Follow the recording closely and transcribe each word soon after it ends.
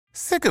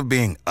Sick of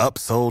being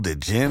upsold at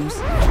gyms?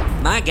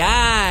 My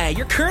guy,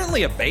 you're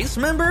currently a base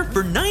member?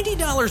 For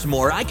 $90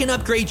 more, I can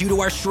upgrade you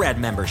to our Shred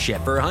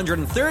membership. For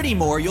 $130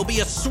 more, you'll be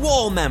a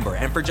Swole member.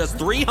 And for just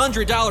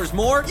 $300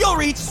 more, you'll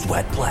reach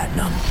Sweat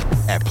Platinum.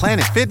 At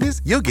Planet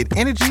Fitness, you'll get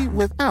energy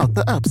without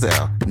the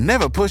upsell.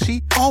 Never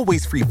pushy,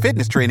 always free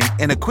fitness training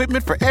and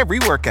equipment for every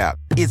workout.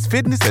 It's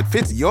fitness that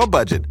fits your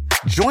budget.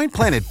 Join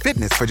Planet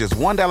Fitness for just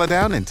 $1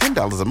 down and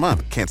 $10 a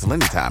month. Cancel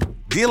anytime.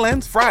 Deal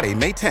ends Friday,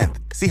 May 10th.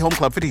 See Home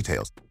Club for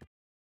details.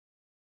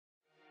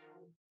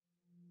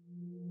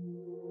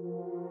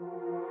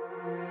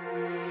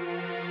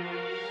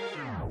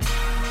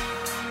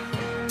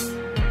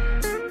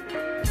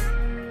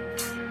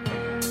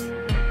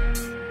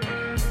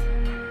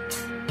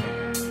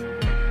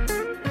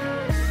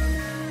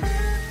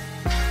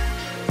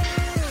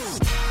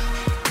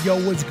 Yo,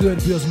 what's good,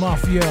 Bills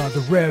Mafia? The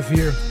Rev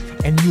here,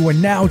 and you are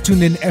now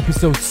tuned in to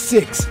episode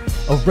 6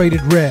 of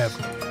Rated Rev,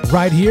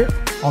 right here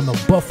on the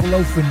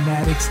Buffalo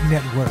Fanatics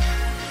Network.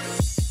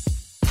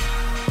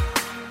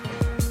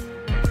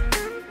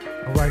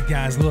 All right,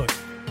 guys, look,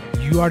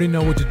 you already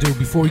know what to do.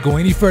 Before we go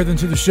any further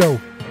into the show,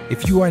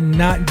 if you are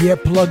not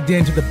yet plugged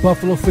into the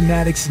Buffalo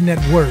Fanatics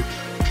Network,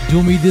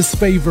 do me this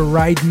favor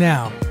right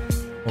now.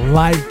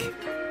 Like,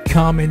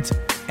 comment,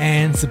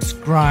 and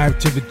subscribe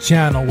to the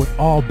channel with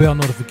all bell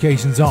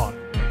notifications on.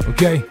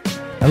 Okay?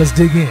 Now let's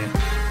dig in.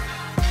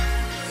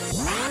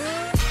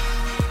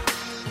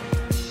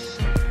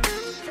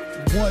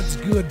 What's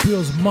good,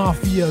 Bills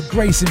Mafia?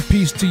 Grace and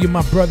peace to you,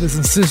 my brothers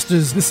and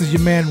sisters. This is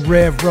your man,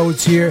 Rev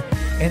Rhodes here,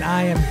 and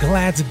I am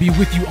glad to be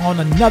with you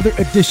on another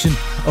edition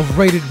of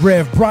Rated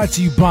Rev, brought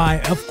to you by,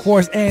 of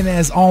course, and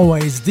as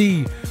always,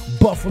 the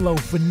Buffalo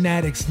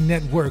Fanatics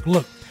Network.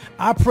 Look,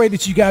 I pray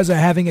that you guys are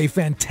having a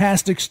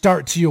fantastic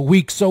start to your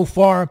week so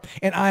far,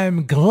 and I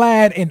am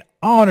glad and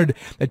honored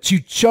that you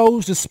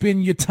chose to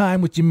spend your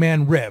time with your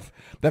man Rev.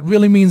 That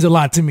really means a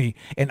lot to me,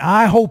 and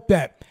I hope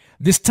that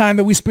this time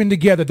that we spend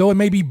together, though it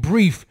may be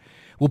brief,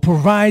 will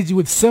provide you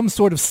with some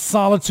sort of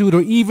solitude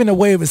or even a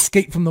way of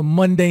escape from the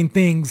mundane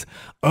things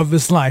of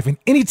this life. And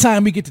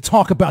anytime we get to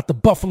talk about the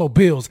Buffalo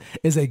Bills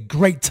is a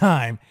great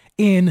time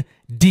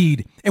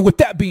indeed. And with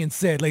that being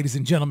said, ladies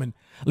and gentlemen,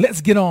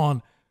 let's get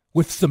on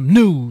with some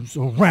news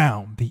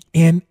around the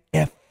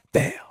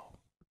NFL.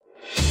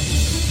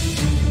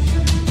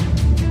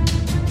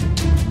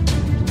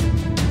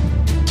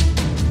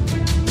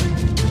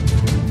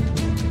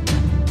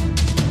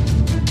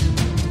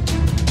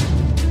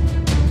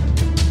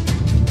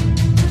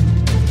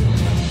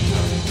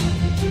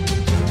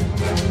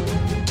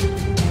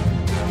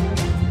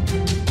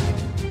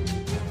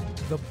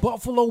 The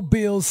Buffalo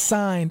Bills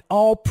signed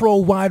All-Pro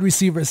wide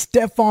receiver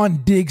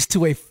Stefon Diggs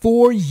to a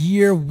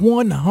 4-year,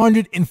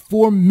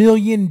 $104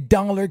 million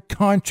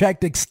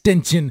contract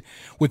extension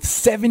with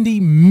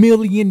 $70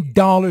 million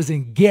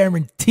in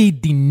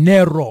guaranteed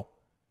dinero.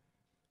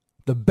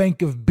 The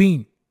Bank of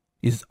Bean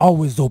is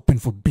always open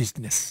for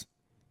business,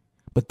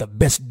 but the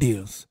best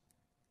deals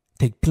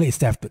take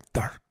place after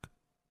dark.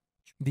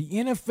 The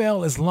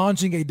NFL is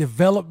launching a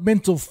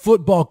developmental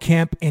football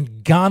camp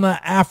in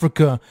Ghana,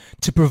 Africa,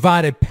 to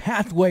provide a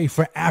pathway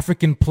for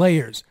African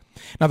players.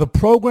 Now, the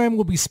program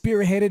will be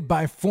spearheaded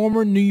by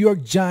former New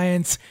York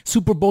Giants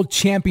Super Bowl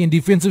champion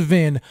defensive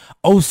end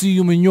Osi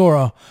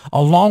Umenyiora,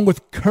 along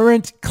with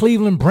current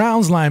Cleveland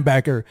Browns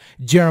linebacker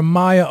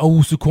Jeremiah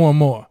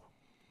Owusu-Koramoah.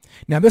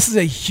 Now, this is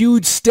a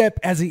huge step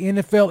as the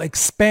NFL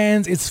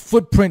expands its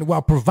footprint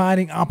while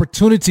providing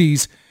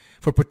opportunities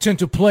for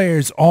potential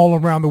players all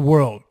around the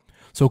world.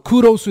 So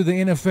kudos to the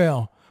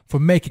NFL for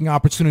making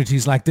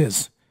opportunities like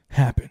this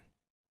happen.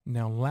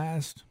 Now,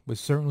 last but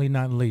certainly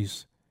not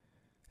least,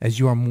 as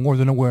you are more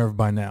than aware of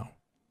by now,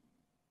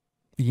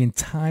 the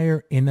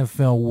entire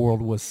NFL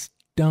world was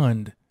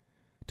stunned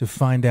to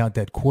find out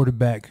that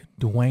quarterback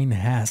Dwayne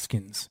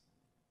Haskins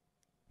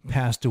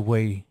passed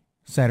away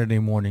Saturday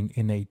morning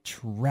in a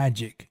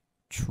tragic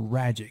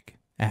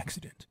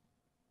accident.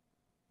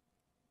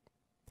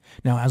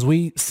 Now, as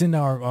we send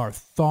our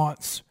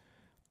thoughts,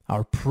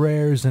 our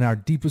prayers, and our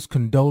deepest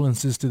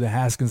condolences to the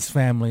Haskins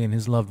family and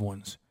his loved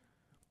ones,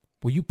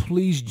 will you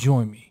please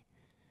join me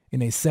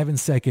in a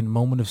 7-second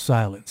moment of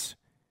silence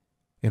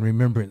in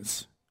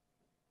remembrance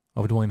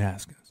of Dwayne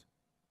Haskins?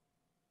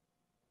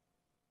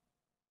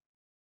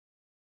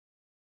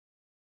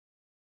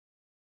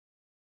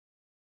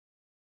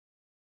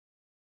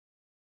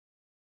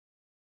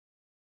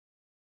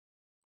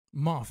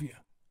 Mafia,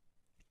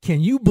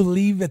 can you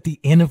believe that the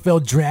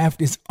NFL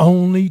draft is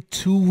only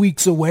 2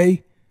 weeks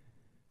away?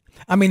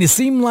 I mean, it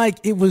seemed like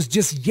it was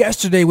just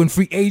yesterday when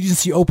free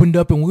agency opened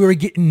up and we were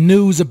getting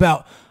news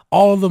about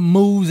all the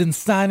moves and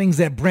signings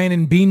that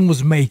Brandon Beane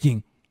was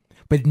making.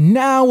 But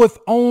now, with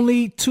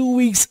only 2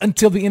 weeks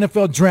until the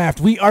NFL draft,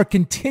 we are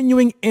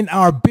continuing in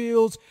our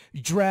Bills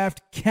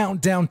draft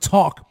countdown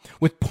talk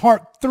with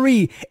part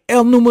 3,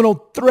 El Numero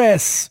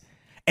Tres.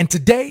 And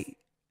today,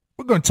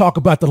 we're going to talk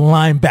about the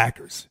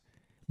linebackers.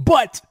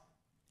 But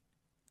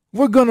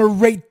we're going to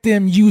rate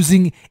them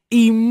using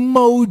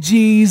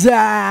emojis.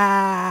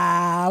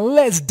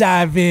 Let's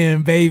dive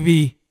in,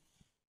 baby.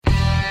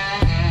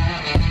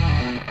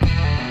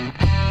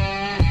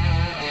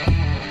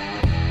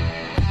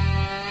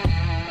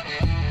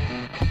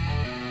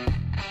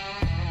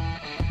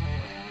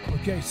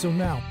 Okay, so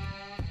now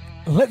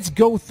let's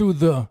go through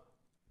the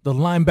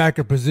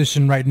linebacker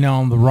position right now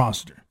on the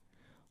roster.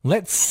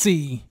 Let's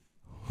see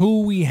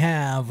who we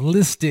have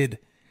listed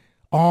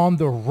on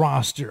the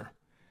roster.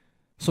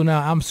 So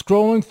now I'm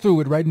scrolling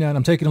through it right now and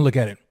I'm taking a look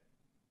at it.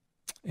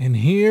 And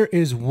here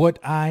is what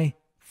I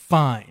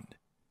find.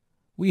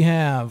 We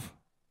have,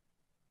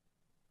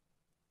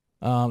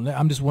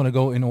 I'm just want to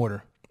go in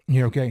order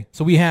here, okay?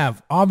 So we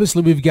have,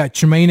 obviously we've got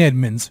Tremaine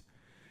Edmonds,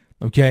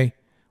 okay?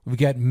 We've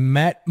got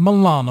Matt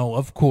Milano,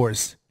 of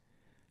course.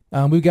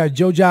 We've got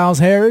Joe Giles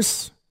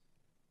Harris.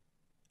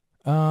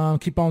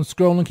 Keep on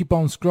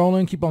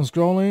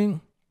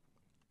scrolling.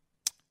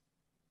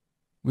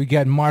 We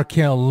got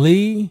Markel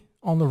Lee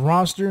on the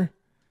roster.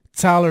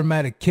 Tyler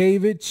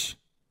Matakevich.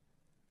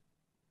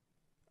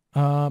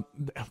 For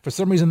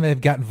some reason, they've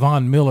got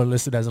Von Miller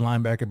listed as a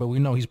linebacker, but we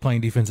know he's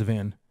playing defensive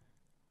end.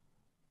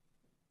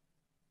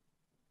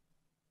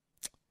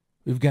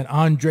 We've got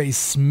Andre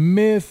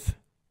Smith.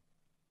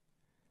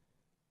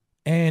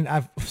 And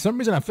for some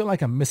reason, I feel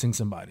like I'm missing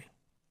somebody.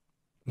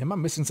 Am I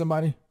missing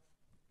somebody?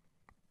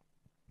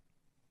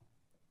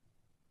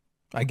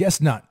 I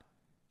guess not.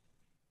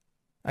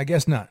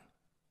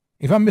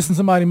 If I'm missing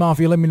somebody,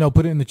 Mafia, let me know.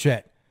 Put it in the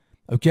chat.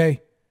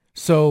 Okay?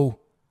 So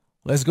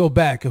let's go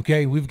back,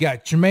 okay? We've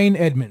got Tremaine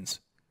Edmonds,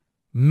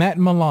 Matt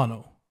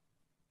Milano.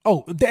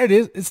 Oh, there it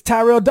is. It's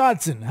Tyrell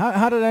Dodson.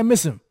 How did I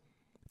miss him?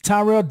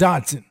 Tyrell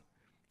Dodson.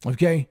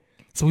 Okay?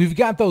 So we've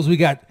got those. We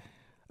got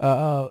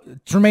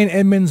Tremaine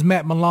Edmonds,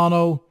 Matt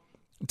Milano,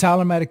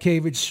 Tyler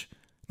Matakevich,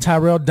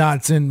 Tyrell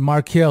Dodson,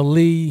 Markel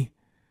Lee,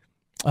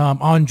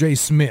 Andre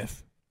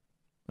Smith.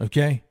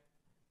 Okay?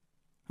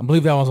 I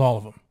believe that was all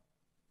of them.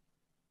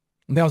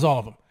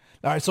 All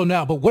right, so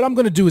now, but what I'm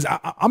going to do is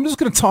I'm just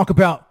going to talk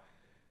about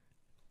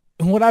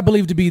what I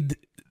believe to be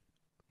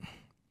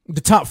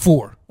the top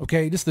four,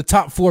 okay? Just the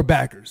top four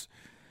backers.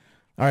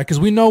 All right, because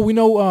we know,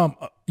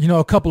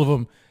 a couple of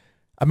them.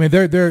 I mean,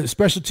 they're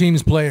special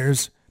teams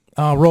players,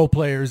 role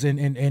players,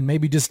 and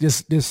maybe just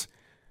this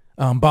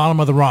bottom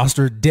of the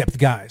roster depth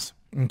guys,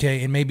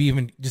 okay, and maybe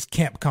even just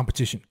camp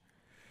competition.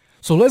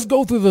 So let's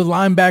go through the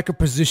linebacker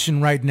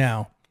position right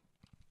now.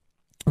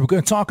 We're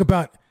going to talk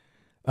about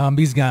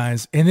these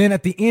guys, and then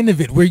at the end of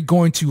it, we're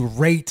going to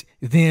rate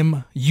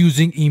them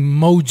using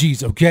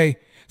emojis, okay?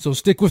 So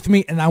stick with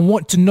me, and I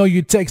want to know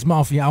your text,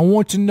 Mafia. I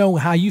want to know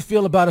how you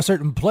feel about a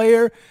certain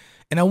player,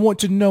 and I want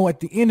to know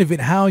at the end of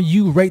it how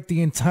you rate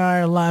the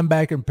entire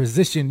linebacker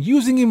position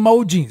using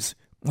emojis,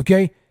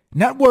 okay?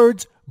 Not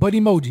words, but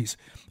emojis.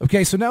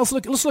 Okay, so now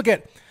let's look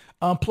at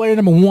player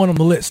number one on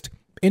the list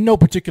in no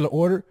particular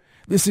order.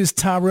 This is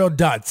Tyrell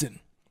Dodson.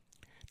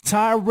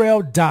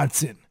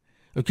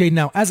 Okay,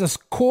 now as a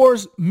core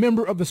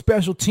member of the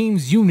special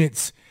teams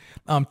units,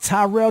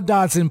 Tyrell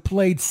Dodson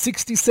played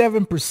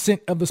 67%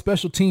 of the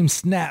special team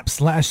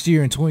snaps last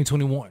year in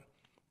 2021.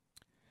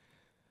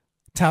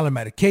 Tyler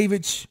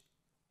Matakevich,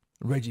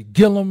 Reggie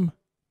Gillum,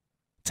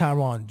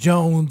 Tyron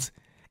Jones,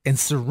 and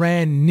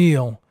Saran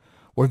Neal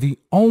were the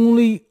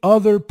only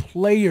other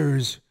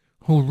players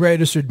who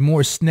registered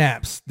more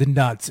snaps than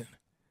Dodson.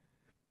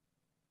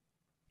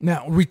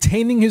 Now,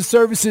 retaining his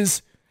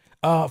services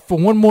for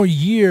one more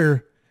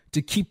year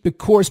to keep the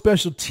core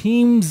special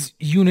teams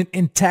unit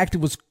intact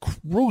was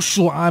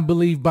crucial, I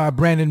believe, by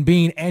Brandon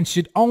Beane, and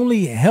should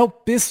only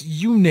help this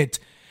unit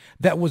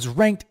that was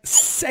ranked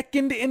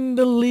second in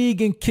the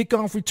league in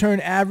kickoff return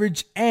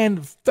average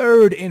and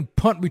third in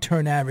punt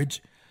return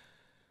average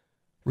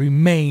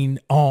remain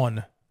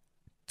on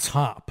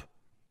top.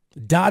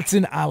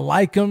 Dodson, I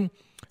like him.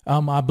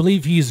 I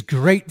believe he is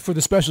great for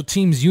the special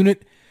teams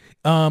unit,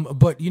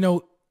 but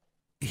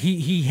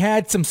he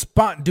had some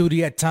spot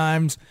duty at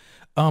times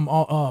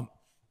on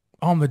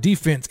the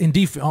defense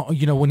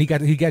when he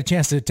got a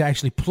chance to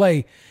actually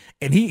play,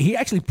 and he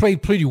actually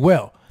played pretty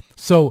well.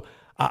 So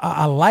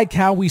I like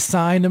how we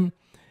signed him.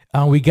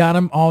 We got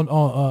him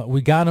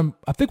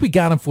I think we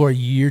got him for a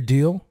year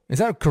deal. Is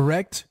that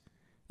correct?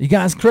 You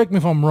guys correct me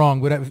if I'm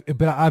wrong,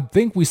 but I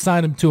think we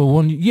signed him to a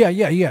 1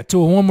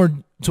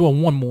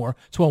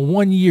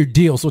 year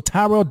deal. So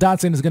Tyrell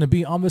Dodson is going to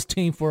be on this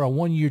team for a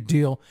 1 year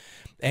deal,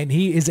 and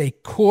he is a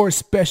core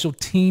special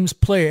teams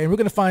player. And we're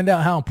going to find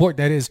out how important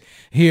that is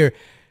here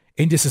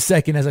in just a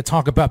second as I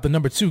talk about the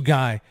number 2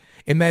 guy,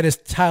 and that is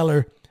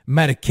Tyler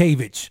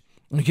Matakevich.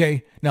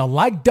 Okay, now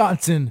like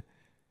Dodson,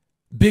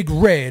 Big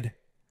Red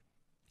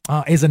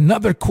is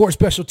another core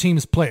special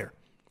teams player.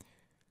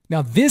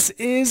 Now this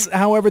is,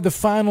 however, the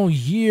final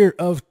year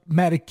of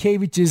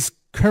Matakevich's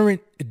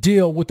current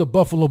deal with the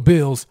Buffalo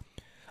Bills,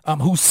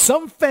 who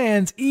some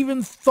fans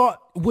even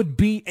thought would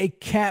be a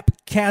cap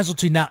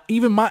casualty. Now,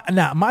 even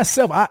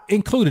myself, I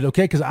included,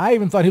 okay, because I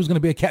even thought he was going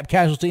to be a cap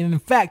casualty. And in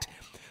fact,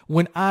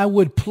 when I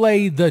would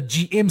play the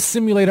GM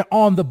simulator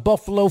on the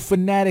Buffalo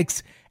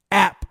Fanatics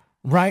app,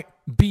 right?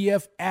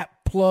 BF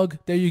app plug.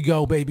 There you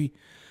go, baby.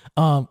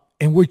 And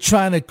we're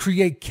trying to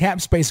create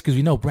cap space because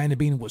we know Brandon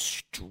Beane was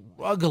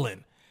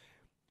struggling.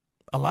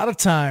 A lot of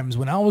times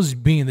when I was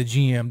being the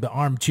GM, the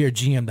armchair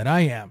GM that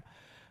I am,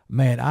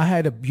 man, I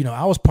had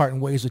I was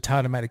parting ways with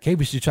Tyler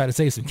Matakevich to try to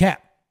save some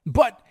cap.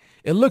 But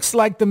It looks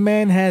like the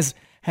man has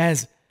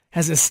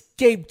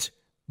escaped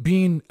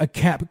being a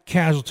cap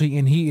casualty,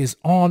 and he is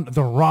on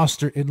the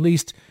roster, at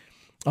least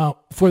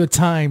for the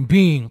time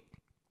being.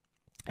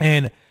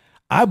 And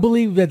I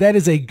believe that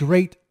is a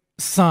great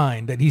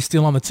sign that he's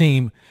still on the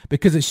team,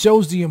 because it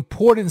shows the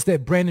importance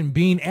that Brandon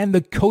Beane and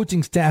the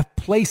coaching staff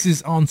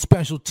places on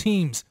special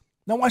teams.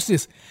 Now watch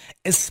this,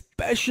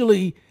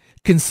 especially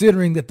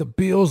considering that the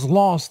Bills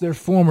lost their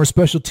former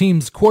special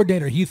teams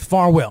coordinator, Heath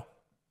Farwell.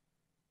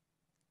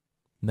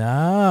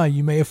 Nah,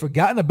 you may have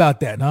forgotten about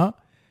that, huh?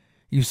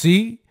 You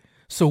see?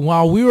 So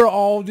while we were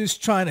all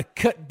just trying to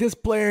cut this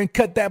player and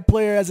cut that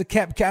player as a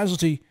cap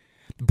casualty,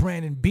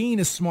 Brandon Beane,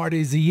 as smart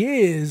as he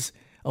is,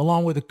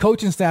 along with the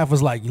coaching staff,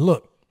 was like,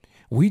 look,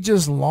 we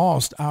just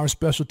lost our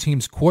special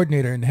teams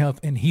coordinator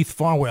in Heath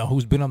Farwell,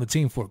 who's been on the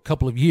team for a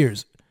couple of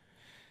years.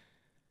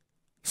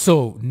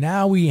 So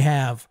now we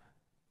have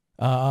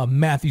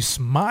Matthew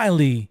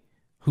Smiley,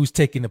 who's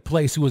taking the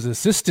place, who was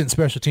assistant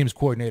special teams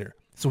coordinator.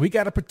 So we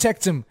got to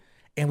protect him,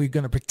 and we're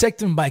going to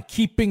protect him by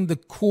keeping the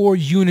core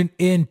unit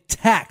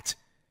intact.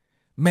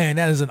 Man,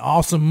 that is an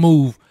awesome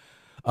move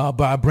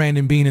by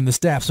Brandon Beane and the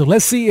staff. So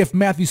let's see if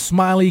Matthew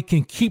Smiley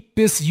can keep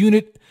this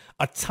unit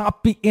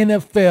atop the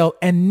NFL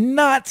and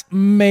not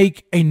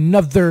make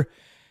another,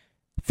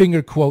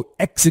 finger quote,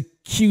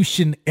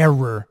 execution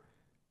error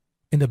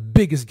in the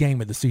biggest game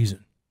of the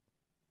season.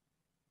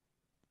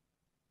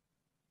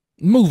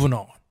 Moving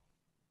on.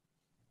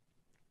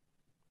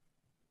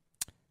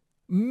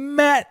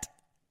 Matt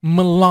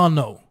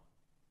Milano,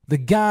 the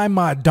guy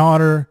my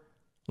daughter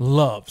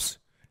loves.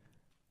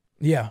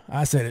 Yeah,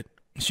 I said it.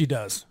 She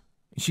does.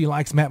 She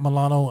likes Matt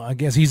Milano. I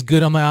guess he's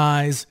good on the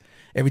eyes.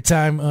 Every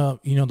time,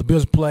 the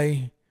Bills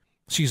play,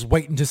 she's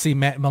waiting to see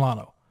Matt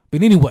Milano.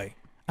 But anyway,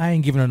 I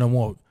ain't giving her no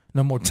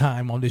more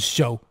time on this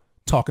show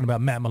talking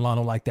about Matt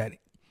Milano like that.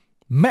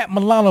 Matt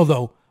Milano,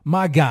 though,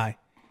 my guy.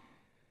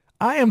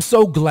 I am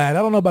so glad.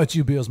 I don't know about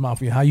you, Bills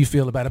Mafia, how you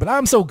feel about it, but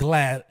I'm so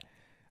glad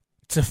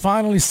to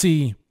finally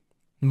see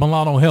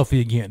Milano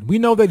healthy again. We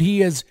know that he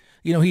has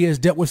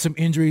dealt with some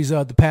injuries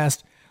the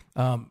past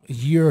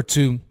year or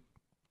two,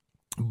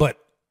 but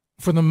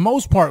for the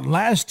most part,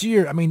 last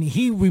year, I mean,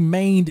 he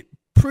remained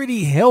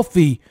pretty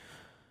healthy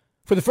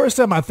for the first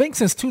time, I think,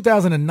 since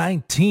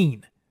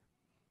 2019.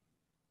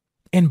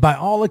 And by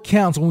all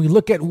accounts, when we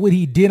look at what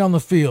he did on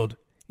the field,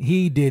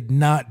 he did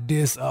not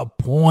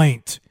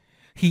disappoint.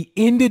 He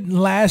ended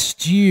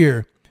last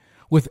year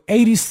with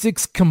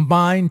 86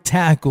 combined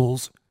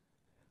tackles,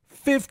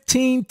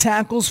 15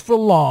 tackles for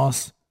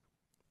loss,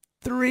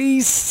 3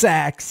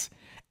 sacks,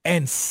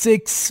 and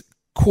 6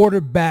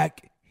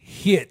 quarterback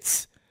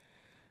hits.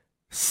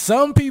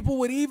 Some people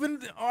would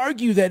even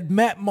argue that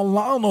Matt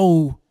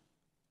Milano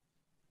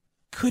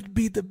could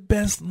be the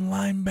best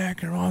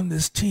linebacker on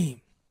this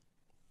team.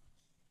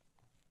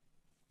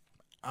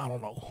 I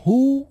don't know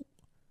who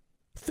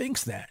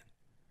thinks that,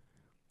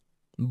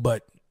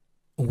 but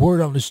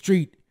word on the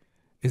street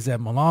is that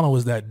Milano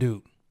is that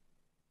dude.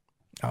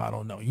 I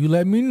don't know. You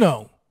let me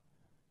know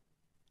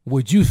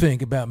what you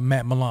think about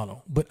Matt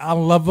Milano. But I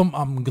love him.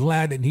 I'm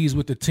glad that he's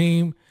with the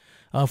team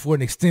for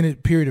an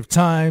extended period of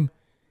time.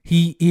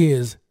 He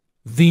is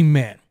the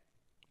man.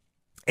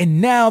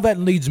 And now that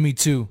leads me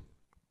to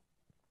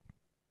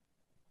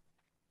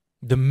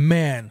the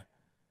man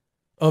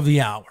of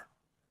the hour.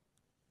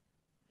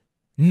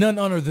 None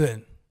other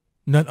than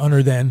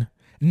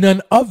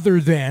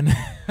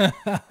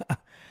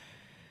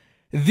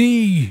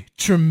the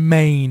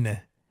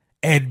Tremaine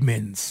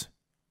Edmunds.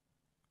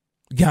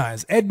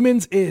 Guys,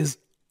 Edmunds is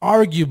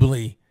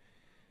arguably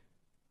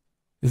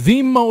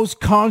the most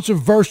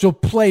controversial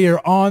player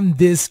on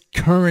this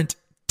current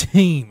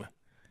team.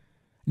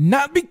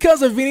 Not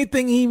because of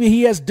anything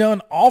he has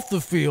done off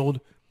the field,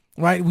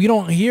 right? We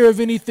don't hear of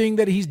anything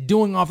that he's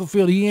doing off the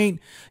field. He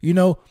ain't,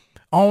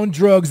 on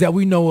drugs that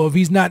we know of.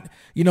 He's not,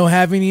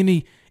 having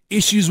any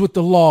issues with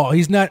the law.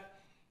 He's not,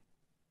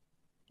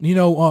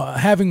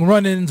 having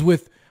run-ins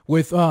with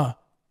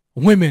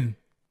women,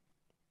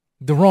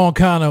 the wrong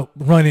kind of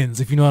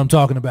run-ins, if you know what I'm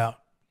talking about.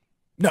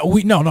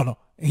 No.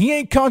 He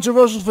ain't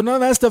controversial for none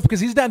of that stuff because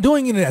he's not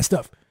doing any of that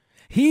stuff.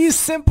 He's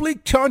simply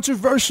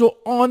controversial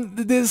on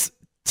this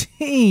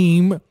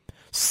team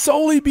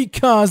solely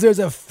because there's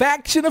a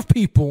faction of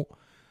people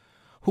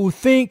who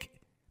think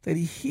that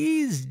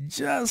he's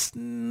just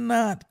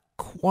not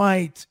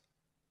quite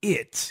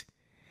it.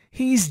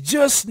 He's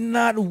just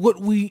not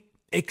what we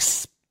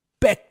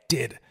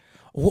expected,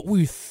 what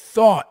we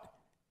thought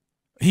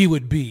he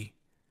would be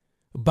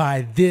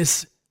by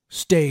this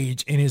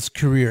stage in his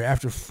career.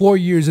 After 4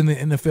 years in the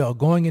NFL,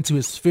 going into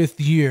his 5th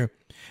year,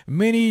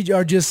 many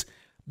are just,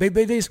 they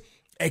just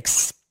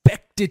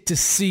expected to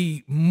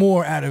see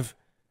more out of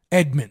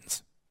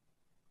Edmunds.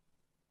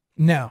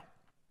 Now,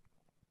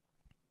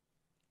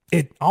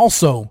 it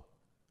also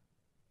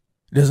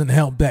doesn't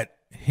help that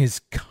his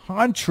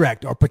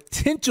contract or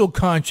potential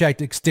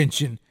contract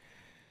extension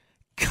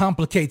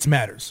complicates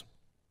matters,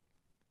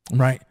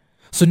 right?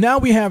 So now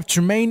we have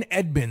Tremaine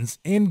Edmunds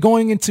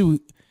going into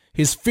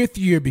his 5th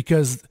year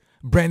because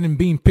Brandon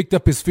Beane picked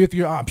up his 5th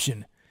year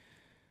option.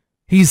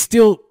 He's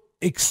still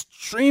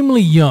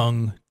extremely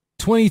young,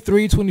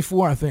 23,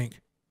 24, I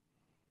think.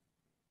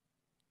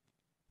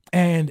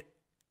 And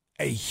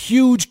a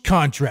huge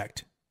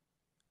contract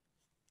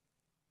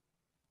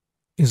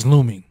is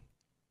looming.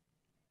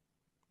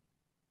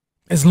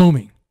 It's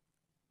looming.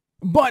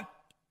 But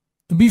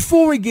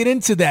before we get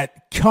into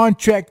that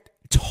contract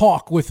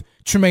talk with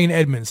Tremaine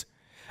Edmunds,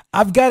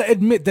 I've got to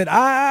admit that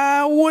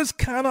I was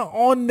kind of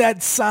on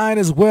that side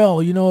as well,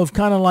 of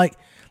kind of like,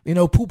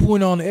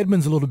 poo-pooing on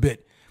Edmunds a little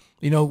bit,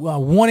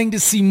 wanting to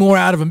see more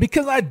out of him,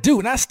 because I do,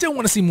 and I still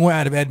want to see more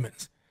out of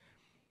Edmunds.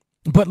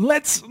 But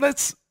let's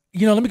let me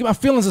get my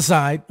feelings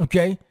aside,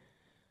 okay?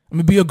 Let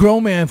me be a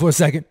grown man for a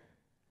second.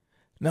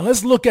 Now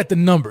let's look at the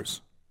numbers,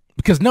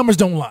 because numbers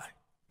don't lie.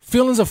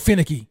 Feelings are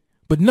finicky,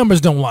 but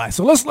numbers don't lie.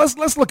 So let's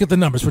look at the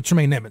numbers for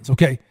Tremaine Edmunds,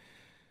 okay?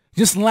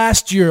 Just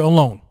last year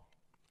alone,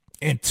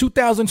 in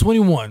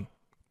 2021,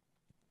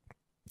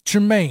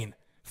 Tremaine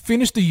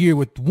finished the year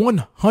with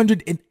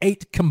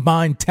 108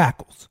 combined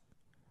tackles,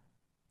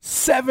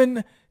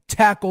 7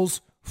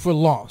 tackles for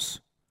loss.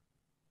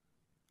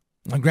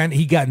 Now, granted,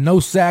 he got no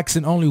sacks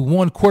and only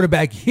 1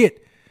 quarterback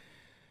hit,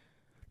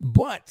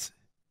 but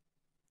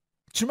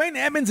Tremaine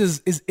Edmunds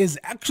is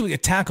actually a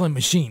tackling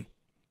machine,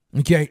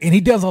 okay? And he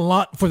does a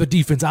lot for the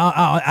defense.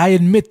 I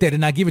admit that,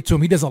 and I give it to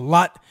him. He does a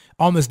lot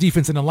on this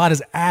defense, and a lot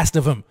is asked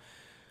of him.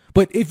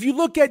 But if you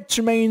look at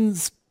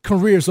Tremaine's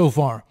career so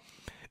far,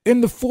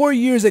 in the 4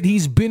 years that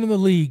he's been in the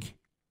league,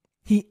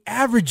 he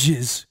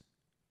averages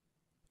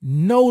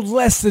no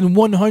less than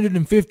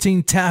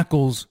 115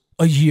 tackles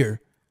a year,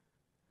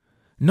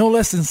 no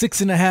less than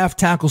 6.5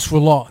 tackles for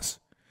loss.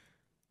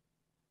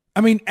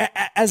 I mean,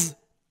 as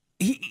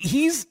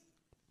he's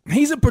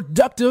a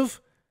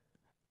productive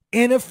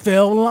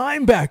NFL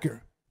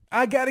linebacker.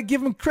 I got to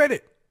give him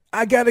credit.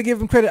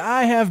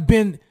 I have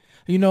been,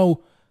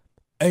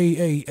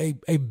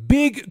 a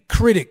big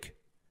critic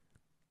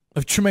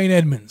of Tremaine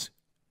Edmunds,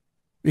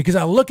 because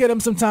I look at him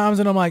sometimes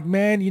and I'm like,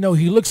 man,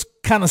 he looks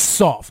kind of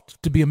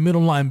soft to be a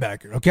middle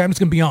linebacker. Okay, I'm just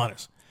gonna be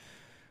honest.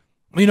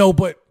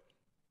 But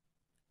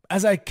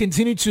as I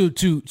continue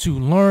to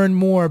learn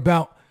more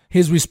about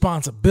his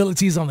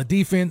responsibilities on the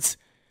defense,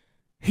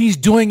 he's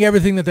doing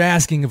everything that they're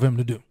asking of him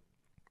to do,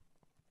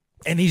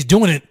 and he's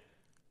doing it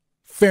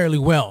fairly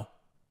well.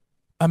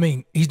 I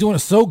mean, he's doing it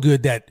so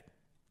good that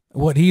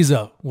he's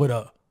a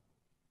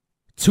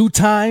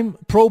 2-time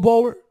Pro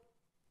Bowler?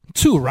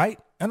 2, right?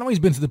 I know he's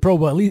been to the Pro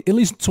Bowl at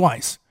least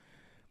twice.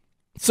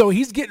 So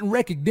he's getting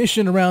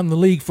recognition around the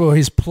league for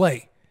his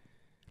play.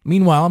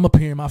 Meanwhile, I'm up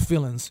here in my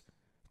feelings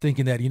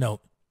thinking that,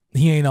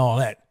 he ain't all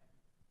that.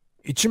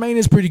 Tremaine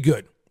is pretty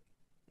good.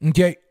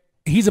 Okay?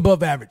 He's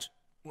above average.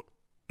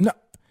 No.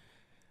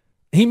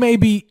 He may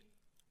be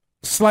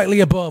slightly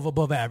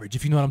above average,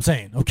 if you know what I'm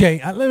saying.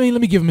 Okay? Let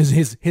me give him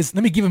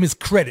his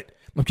credit.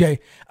 Okay?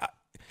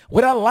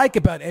 What I like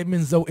about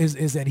Edmunds, though,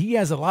 is that he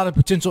has a lot of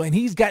potential, and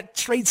he's got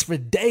traits for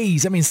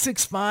days. I mean,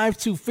 6'5",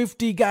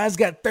 250, guys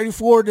got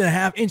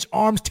 34.5-inch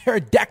arms,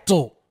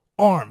 pterodactyl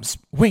arms,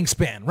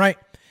 wingspan, right?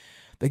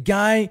 The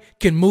guy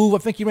can move. I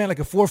think he ran like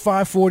a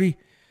 4.5 40.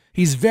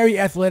 He's very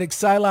athletic,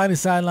 sideline to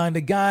sideline.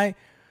 The guy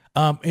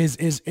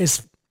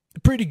is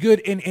pretty good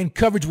in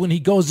coverage when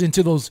he goes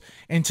into those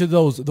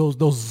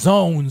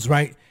zones,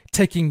 right?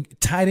 Taking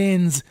tight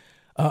ends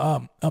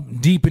up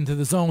deep into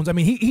the zones. I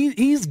mean,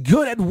 he's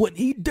good at what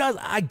he does.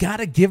 I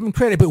gotta give him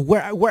credit. But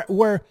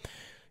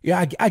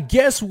I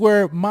guess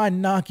where my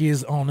knock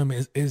is on him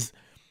is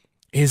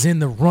in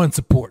the run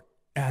support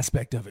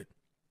aspect of it,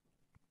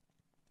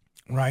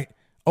 right?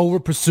 Over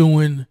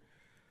pursuing,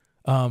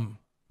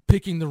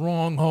 picking the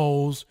wrong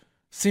holes,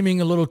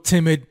 seeming a little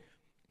timid,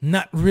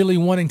 not really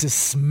wanting to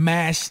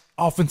smash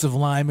offensive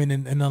linemen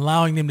and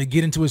allowing them to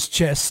get into his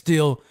chest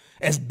still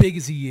as big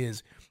as he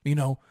is,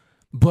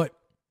 But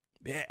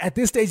at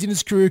this stage in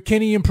his career,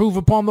 can he improve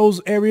upon those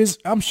areas?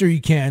 I'm sure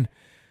he can.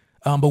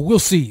 But we'll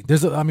see.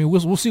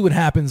 We'll see what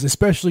happens,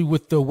 especially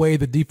with the way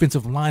the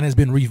defensive line has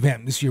been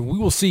revamped this year. We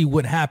will see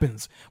what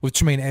happens with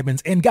Tremaine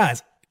Edmunds. And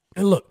guys,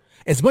 look,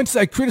 as much as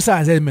I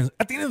criticize Edmunds,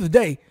 at the end of the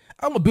day,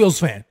 I'm a Bills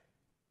fan.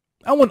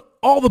 I want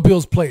all the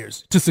Bills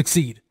players to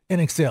succeed and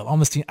excel on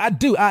this team. I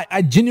do.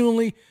 I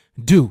genuinely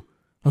do.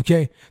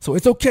 Okay? So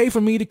it's okay for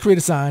me to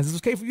criticize.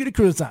 It's okay for you to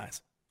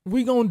criticize.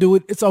 We're going to do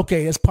it. It's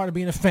okay. It's part of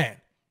being a fan.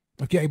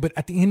 Okay? But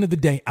at the end of the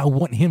day, I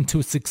want him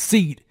to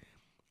succeed.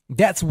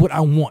 That's what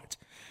I want.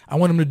 I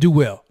want him to do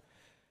well.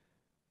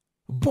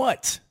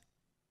 But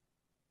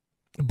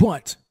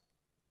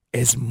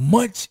as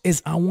much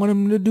as I want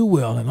him to do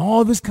well and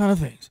all this kind of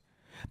things,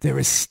 there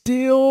is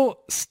still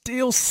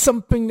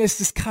something that's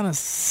just kind of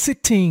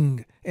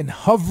sitting and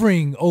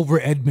hovering over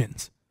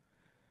Edmunds.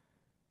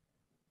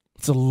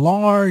 It's a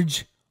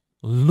large,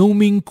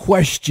 looming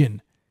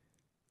question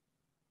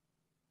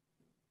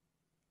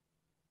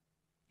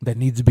that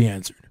needs to be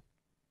answered.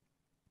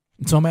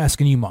 And so I'm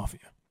asking you, Mafia.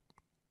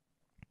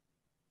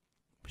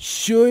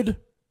 Should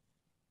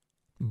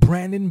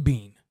Brandon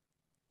Beane,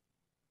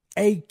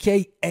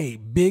 a.k.a.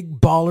 Big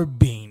Baller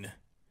Beane,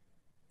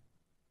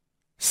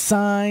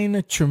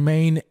 sign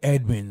Tremaine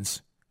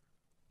Edmunds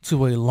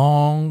to a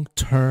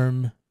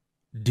long-term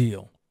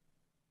deal,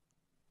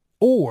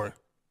 or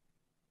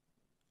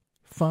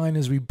find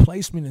his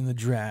replacement in the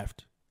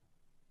draft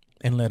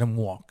and let him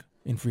walk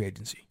in free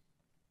agency?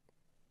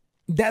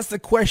 That's the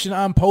question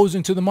I'm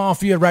posing to the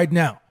Mafia right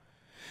now.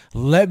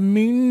 Let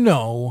me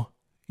know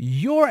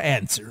your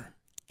answer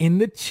in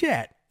the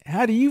chat.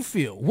 How do you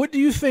feel? What do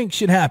you think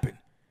should happen?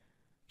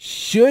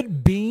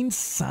 Should Bean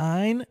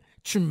sign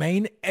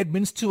Tremaine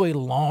Edmunds to a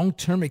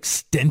long-term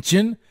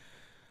extension?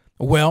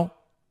 Well,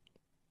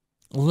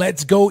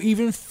 let's go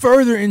even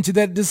further into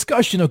that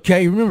discussion,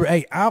 okay? Remember,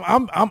 hey,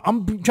 I'm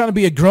trying to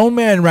be a grown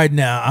man right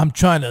now. I'm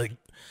trying to,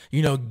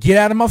 get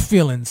out of my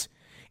feelings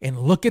and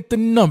look at the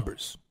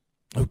numbers,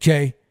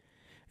 okay?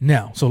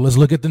 Now, so let's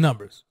look at the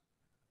numbers.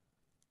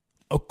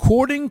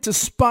 According to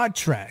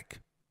SpotTrack,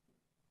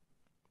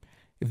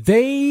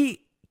 they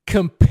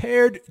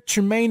compared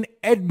Tremaine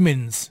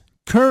Edmunds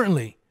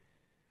currently,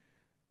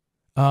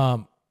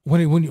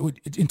 when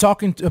in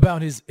talking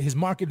about his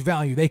market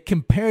value, they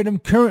compared him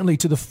currently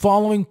to the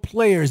following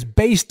players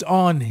based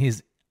on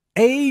his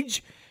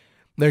age,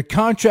 their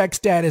contract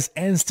status,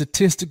 and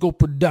statistical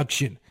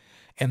production.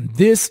 And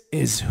this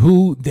is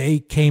who they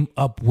came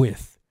up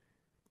with.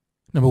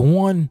 Number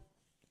 1,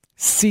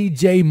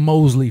 C.J.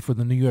 Mosley for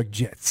the New York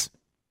Jets.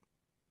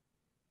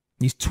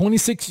 He's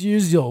 26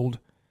 years old,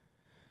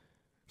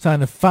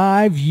 signed a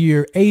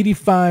 5-year,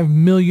 $85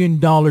 million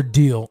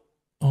deal.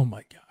 Oh,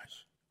 my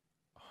gosh.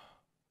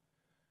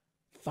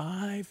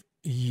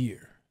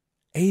 5-year,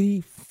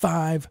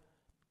 $85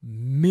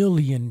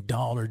 million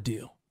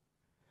deal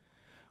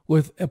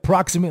with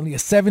approximately a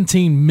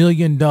 $17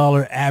 million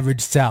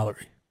average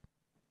salary.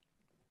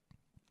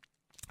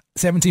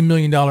 $17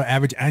 million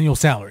average annual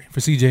salary for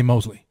C.J.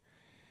 Mosley.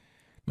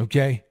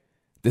 Okay?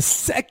 The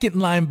second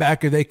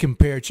linebacker they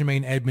compare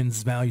Tremaine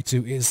Edmunds' value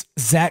to is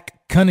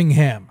Zach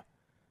Cunningham.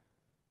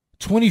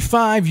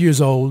 25 years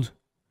old,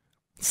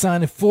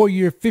 signed a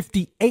 4-year,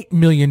 $58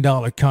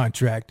 million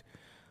contract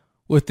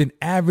with an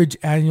average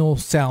annual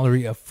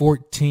salary of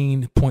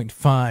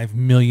 $14.5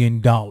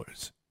 million.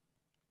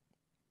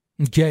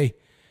 Okay?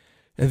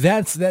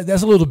 That's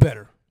a little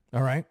better,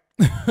 all right?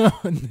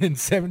 Than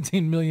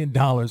 $17 million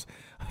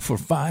for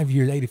 5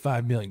 years,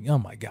 $85 million. Oh,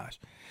 my gosh.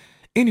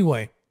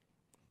 Anyway,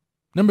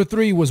 number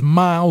 3 was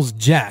Miles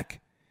Jack,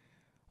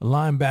 a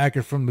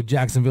linebacker from the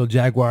Jacksonville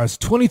Jaguars.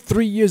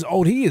 23 years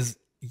old. He is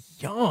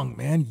young,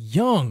 man,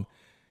 young.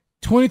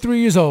 23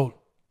 years old.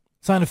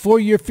 Signed a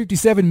 4-year,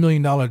 $57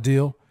 million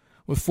deal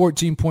with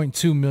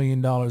 $14.2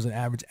 million in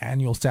average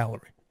annual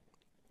salary.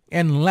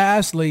 And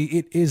lastly,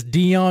 it is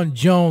Deion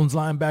Jones,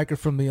 linebacker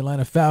from the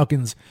Atlanta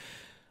Falcons.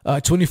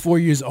 24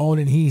 years old,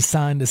 and he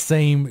signed the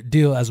same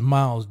deal as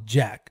Miles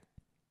Jack.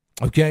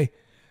 Okay?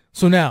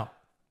 So now,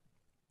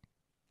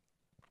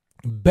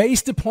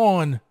 based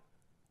upon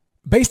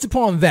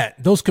that,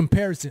 those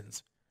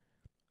comparisons,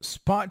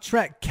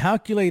 SpotTrack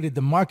calculated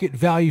the market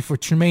value for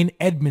Tremaine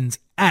Edmunds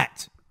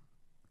at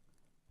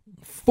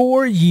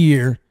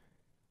 4-year,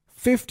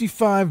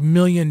 $55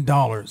 million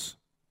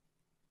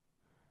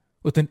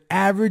with an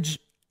average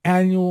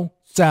annual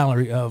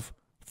salary of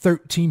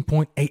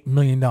 $13.8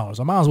 million.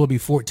 I might as well be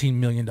 $14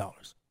 million.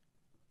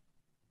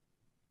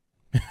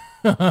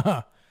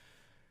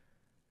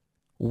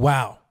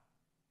 Wow.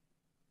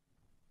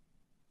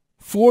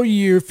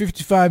 4-year,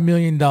 $55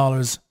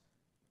 million,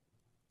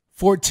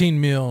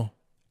 14 mil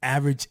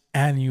average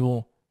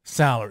annual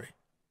salary,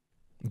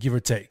 give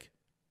or take.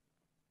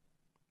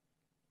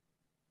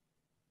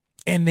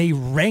 And they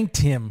ranked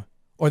him,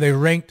 or they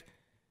ranked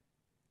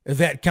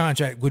that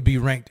contract would be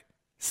ranked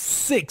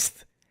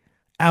 6th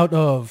out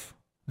of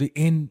the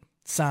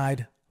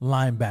inside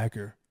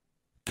linebacker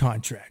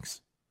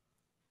contracts.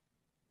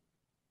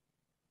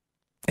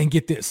 And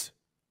get this.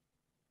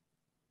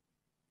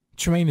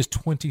 Tremaine is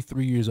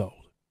 23 years old.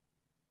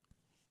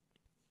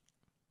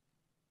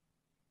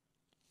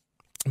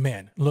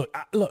 Man,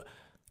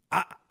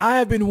 I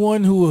have been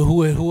one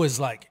who is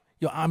like,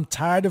 I'm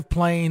tired of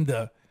playing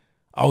the,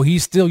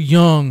 he's still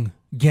young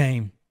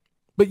game.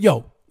 But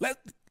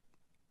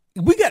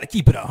we got to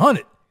keep it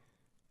 100.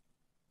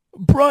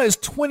 Bruh is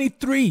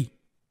 23.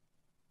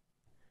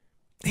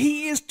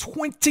 He is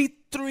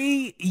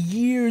 23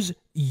 years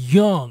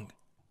young.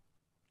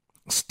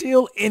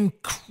 Still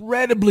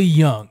incredibly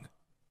young.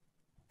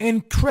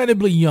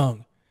 Incredibly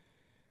young.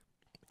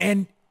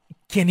 And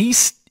can he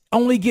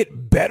only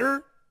get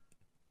better?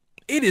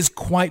 It is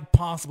quite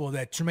possible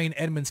that Tremaine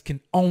Edmunds can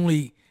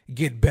only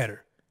get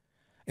better.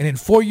 And in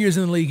 4 years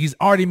in the league, he's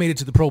already made it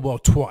to the Pro Bowl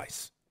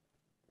twice.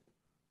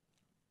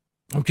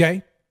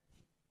 Okay?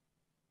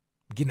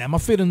 I'm getting out of my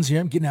feelings here.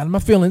 I'm getting out of my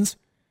feelings.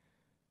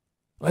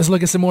 Let's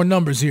look at some more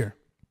numbers here.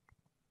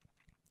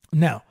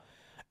 Now,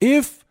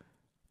 if,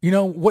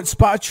 what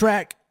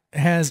SpotTrack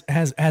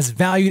has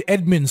valued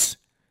Edmunds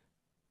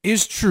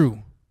is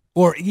true,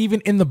 or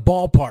even in the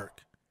ballpark,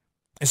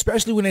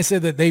 especially when they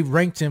said that they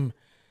ranked him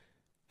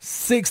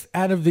 6th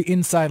out of the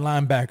inside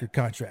linebacker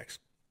contracts.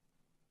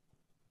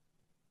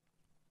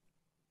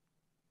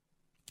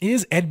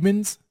 Is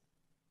Edmunds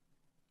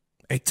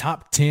a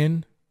top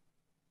 10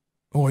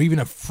 or even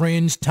a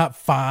fringe top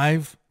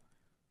 5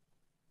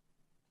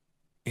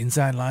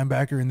 inside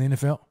linebacker in the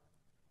NFL?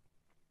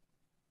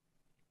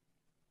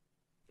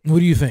 What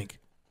do you think?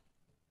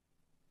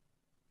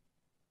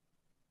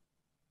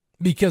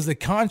 Because the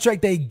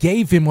contract they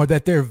gave him, or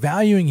that they're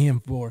valuing him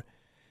for,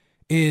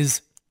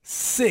 is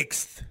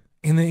 6th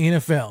in the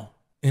NFL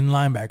in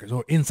linebackers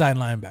or inside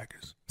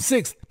linebackers.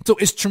 6th. So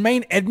is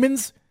Tremaine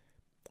Edmunds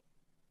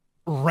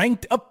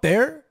ranked up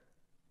there?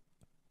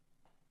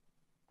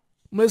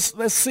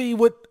 Let's see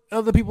what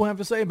other people have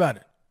to say about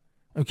it.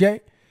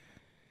 Okay?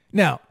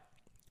 Now,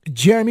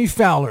 Jeremy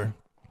Fowler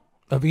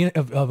of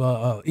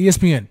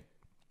ESPN,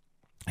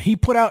 he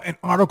put out an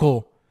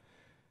article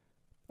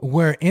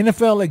where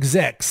NFL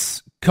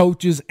execs,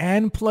 coaches,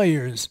 and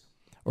players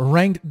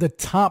ranked the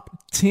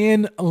top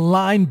 10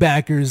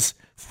 linebackers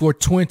for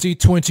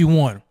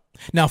 2021.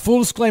 Now, full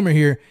disclaimer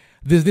here,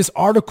 this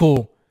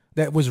article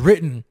that was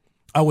written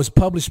was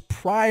published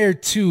prior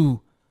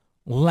to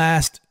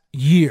last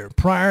year,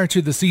 prior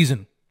to the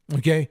season,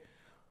 okay?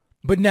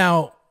 But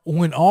now,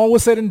 when all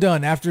was said and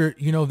done, after,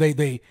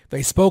 they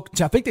spoke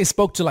to, I think they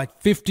spoke to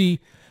like 50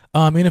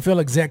 NFL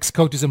execs,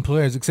 coaches, and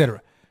players,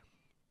 etc.,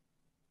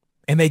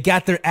 and they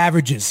got their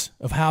averages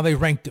of how they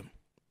ranked them.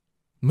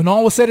 When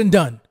all was said and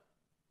done,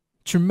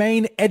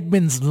 Tremaine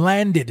Edmunds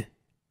landed,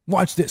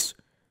 watch this,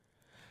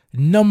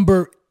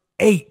 number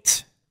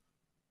 8.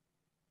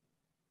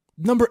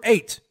 Number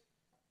 8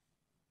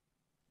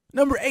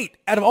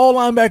 out of all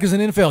linebackers in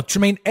the NFL,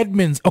 Tremaine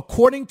Edmunds,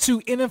 according to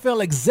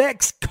NFL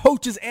execs,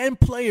 coaches, and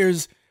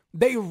players,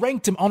 they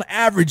ranked him on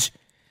average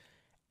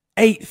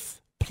 8th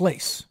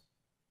place.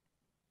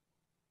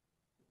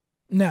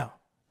 Now,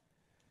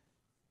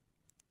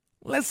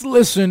 let's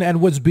listen at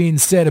what's being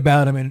said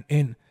about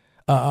him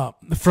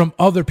from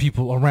other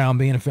people around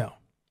the NFL.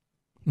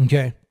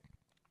 Okay.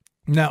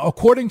 Now,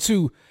 according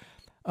to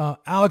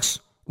Alex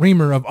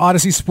Reamer of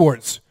Odyssey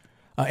Sports,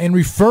 in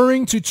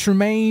referring to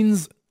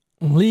Tremaine's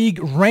league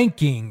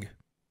ranking,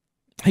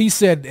 he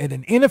said that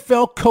an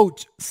NFL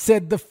coach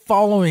said the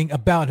following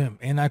about him,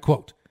 and I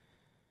quote,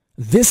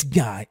 "This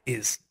guy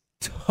is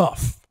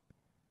tough,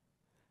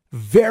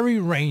 very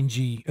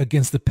rangy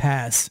against the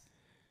pass,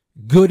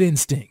 good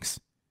instincts,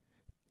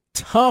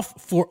 tough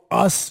for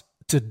us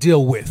to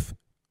deal with."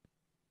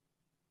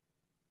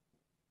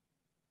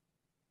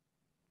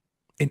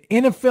 An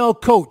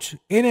NFL coach,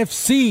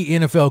 NFC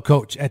NFL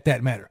coach at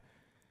that matter,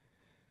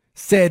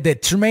 said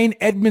that Tremaine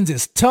Edmunds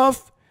is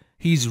tough,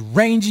 he's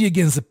rangy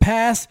against the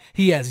pass,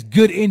 he has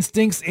good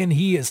instincts, and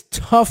he is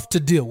tough to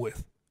deal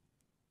with.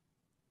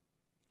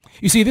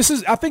 You see,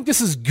 I think this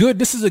is good.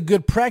 This is a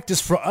good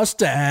practice for us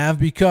to have,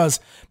 because,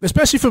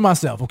 especially for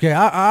myself, okay,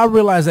 I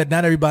realize that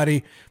not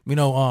everybody,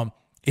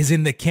 is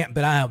in the camp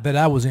that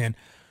I was in.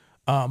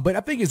 But I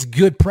think it's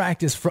good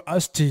practice for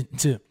us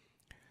to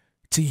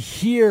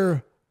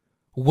hear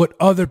what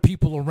other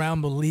people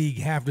around the league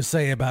have to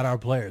say about our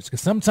players.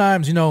 Because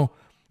sometimes,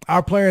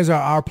 our players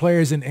are our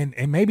players,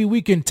 and maybe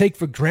we can take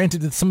for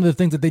granted that some of the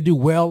things that they do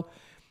well,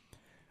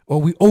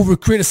 or we over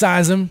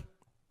criticize them,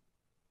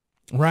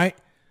 right?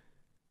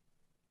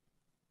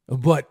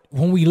 But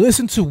when we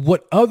listen to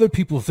what other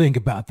people think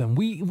about them,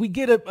 we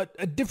get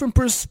a different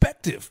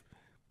perspective.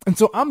 And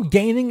so I'm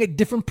gaining a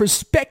different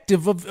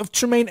perspective of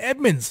Tremaine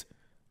Edmunds,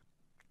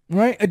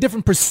 right? A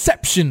different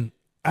perception,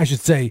 I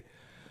should say,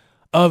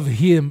 of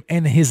him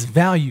and his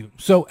value.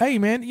 So, hey,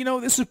 man,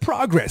 this is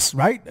progress,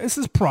 right? This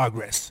is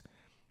progress.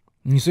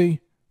 You see,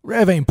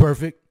 Rev ain't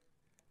perfect.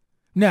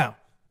 Now,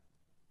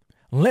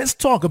 let's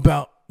talk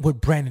about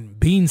what Brandon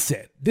Beane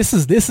said. It's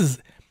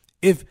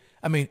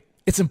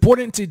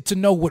important to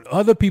know what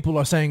other people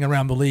are saying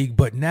around the league,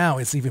 but now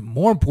it's even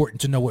more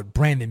important to know what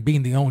Brandon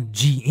Beane, the own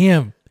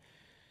GM,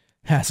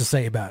 has to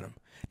say about him.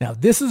 Now,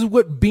 this is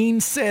what Beane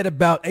said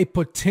about a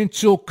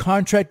potential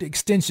contract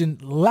extension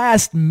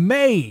last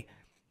May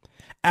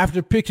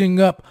after picking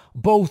up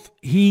both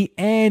he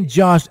and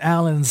Josh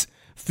Allen's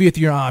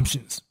 5th-year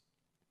options.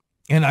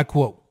 And I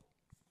quote,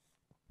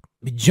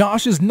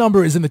 "Josh's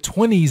number is in the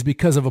 20s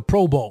because of a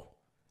Pro Bowl.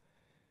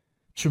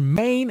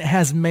 Tremaine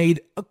has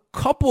made a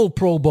couple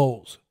Pro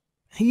Bowls.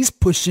 He's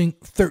pushing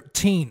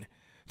 13,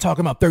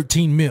 talking about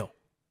 13 mil.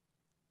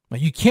 Now,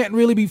 you can't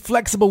really be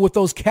flexible with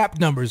those cap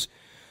numbers,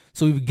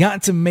 so we've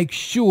got to make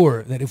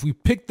sure that if we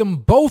pick them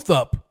both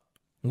up,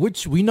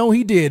 which we know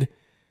he did,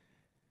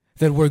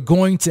 that we're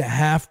going to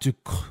have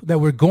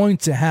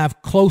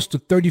close to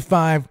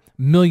 $35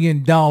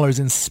 million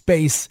in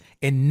space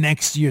in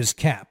next year's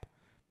cap.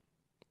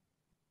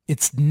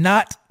 It's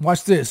not,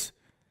 watch this,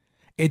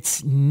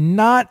 it's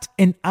not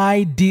an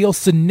ideal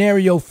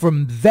scenario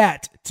from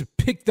that to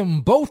pick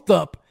them both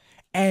up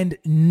and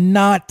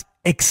not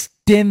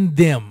extend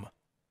them.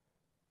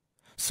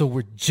 So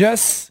we're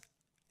just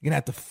going to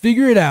have to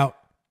figure it out.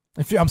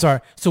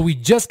 So we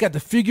just got to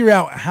figure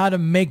out how to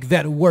make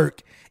that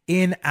work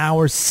in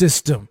our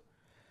system."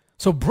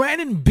 So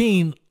Brandon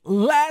Beane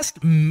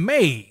last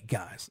May,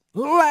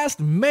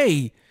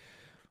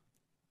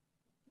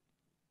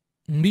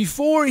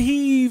 before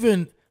he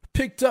even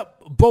picked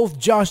up both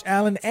Josh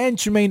Allen and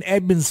Tremaine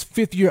Edmonds'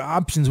 fifth-year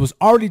options, was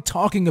already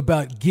talking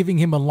about giving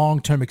him a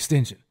long-term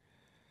extension.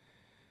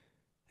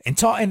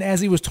 And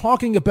as he was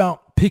talking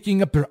about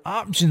picking up their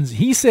options,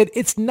 he said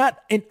it's not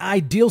an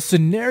ideal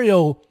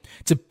scenario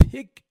to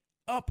pick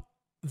up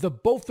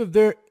both of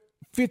their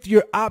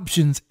fifth-year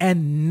options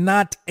and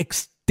not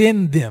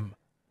extend them.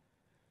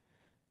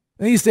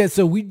 And he said,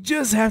 so we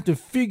just have to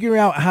figure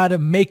out how to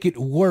make it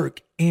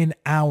work in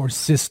our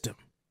system.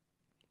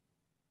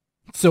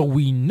 So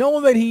we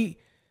know that he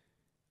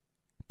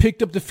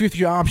picked up the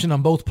fifth-year option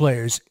on both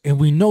players, and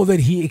we know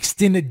that he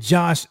extended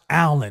Josh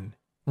Allen,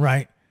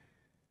 right?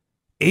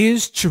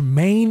 Is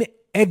Tremaine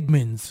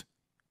Edmonds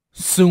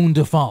soon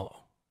to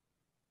follow?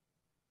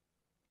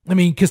 I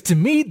mean, because to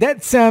me,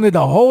 that sounded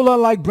a whole lot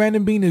like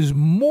Brandon Beane is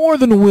more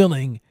than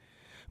willing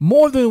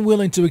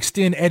to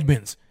extend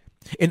Edmonds.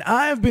 And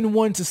I've been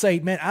one to say,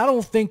 man, I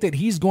don't think that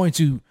he's going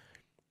to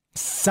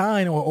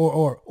sign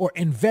or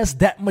invest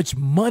that much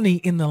money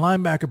in the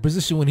linebacker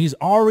position when he's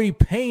already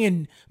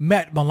paying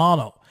Matt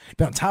Milano.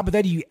 But on top of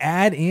that, you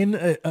add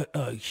in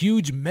a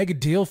huge mega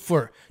deal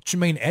for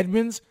Tremaine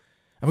Edmonds.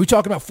 And we're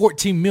talking about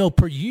 $14 million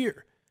per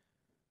year,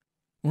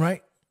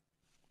 right?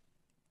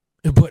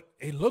 But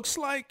it looks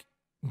like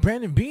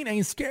Brandon Beane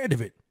ain't scared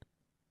of it.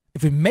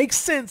 If it makes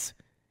sense,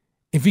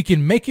 if he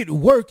can make it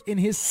work in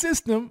his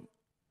system,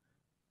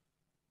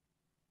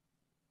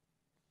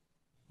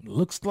 it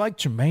looks like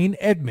Tremaine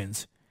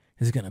Edmonds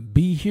is going to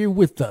be here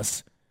with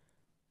us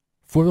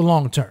for the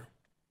long term.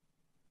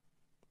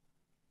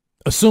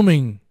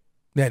 Assuming,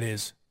 that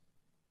is,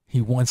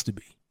 he wants to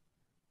be.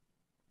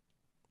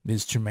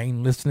 Is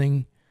Tremaine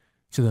listening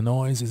to the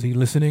noise? Is he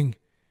listening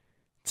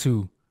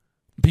to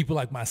people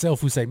like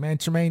myself who say, man,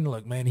 Tremaine,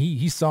 look, man,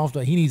 he's soft.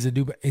 He needs to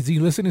do. Is he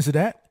listening to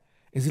that?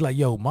 Is he like,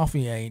 yo,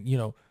 Mafia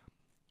ain't,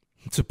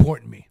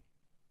 supporting me?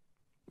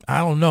 I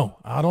don't know.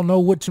 I don't know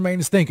what Tremaine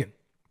is thinking.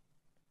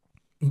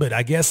 But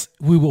I guess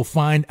we will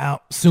find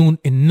out soon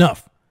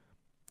enough.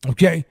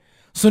 Okay?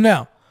 So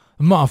now,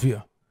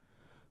 Mafia,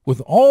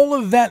 with all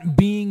of that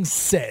being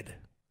said,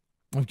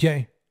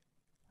 okay,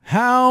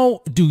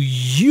 how do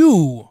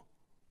you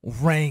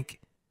rank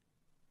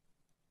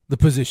the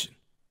position?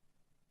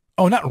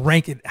 Oh, not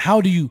rank it.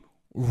 How do you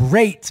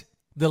rate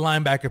the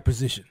linebacker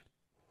position?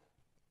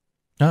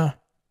 How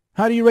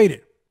do you rate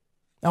it?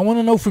 I want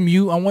to know from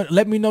you.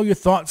 Let me know your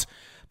thoughts.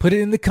 Put it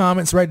in the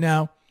comments right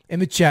now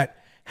in the chat.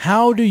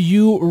 How do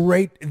you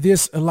rate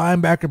this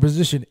linebacker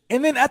position?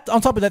 And then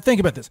on top of that, think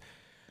about this.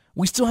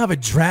 We still have a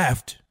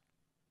draft.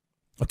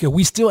 Okay,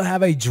 we still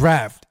have a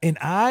draft. And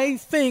I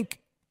think,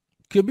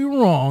 could be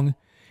wrong,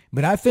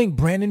 but I think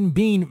Brandon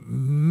Beane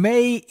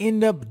may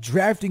end up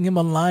drafting him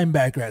a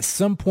linebacker at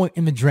some point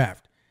in the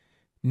draft.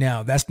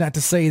 Now, that's not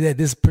to say that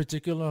this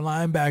particular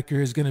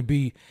linebacker is going to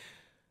be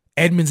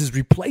Edmonds'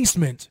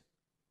 replacement,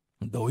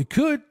 though he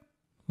could.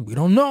 We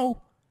don't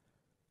know.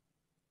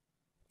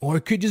 Or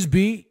it could just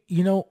be,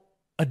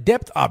 a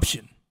depth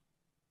option.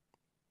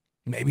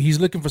 Maybe he's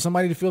looking for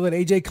somebody to fill that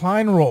A.J.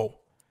 Klein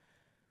role.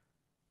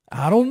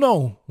 I don't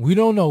know. We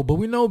don't know. But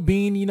we know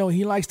Beane,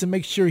 he likes to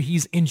make sure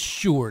he's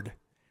insured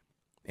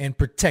and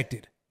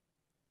protected,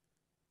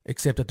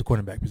 except at the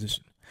quarterback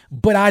position.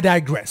 But I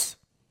digress.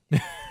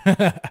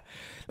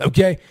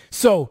 Okay?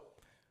 So,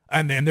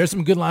 and then there's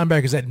some good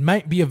linebackers that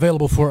might be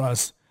available for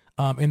us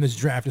in this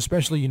draft,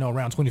 especially,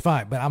 around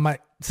 25. But I'm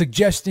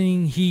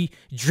suggesting he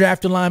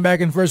draft a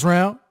linebacker in the first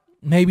round,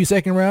 maybe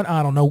second round.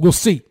 I don't know. We'll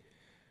see.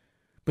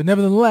 But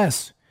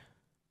nevertheless,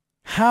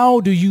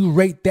 how do you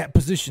rate that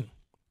position?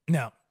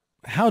 Now,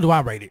 how do I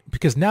rate it?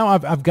 Because now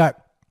I've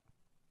got,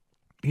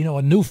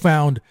 a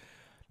newfound,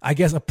 I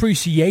guess,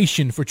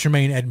 appreciation for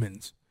Tremaine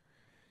Edmonds.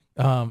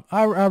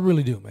 I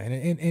really do, man.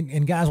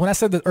 And guys, when I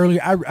said that earlier,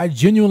 I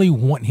genuinely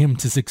want him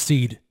to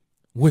succeed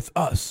with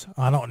us.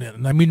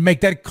 I mean,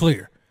 make that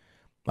clear.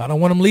 I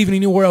don't want him leaving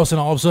anywhere else and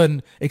all of a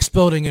sudden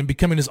exploding and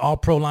becoming this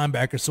all-pro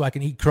linebacker so I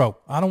can eat crow.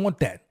 I don't want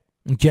that.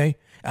 Okay?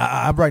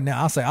 Right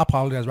now, I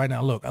apologize right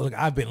now. Look,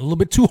 I've been a little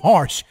bit too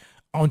harsh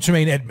on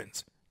Tremaine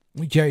Edmonds.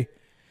 Okay?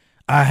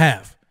 I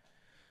have.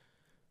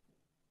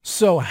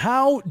 So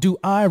how do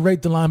I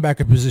rate the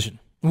linebacker position?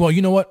 Well,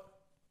 you know what?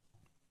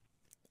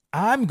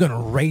 I'm going to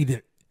rate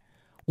it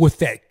with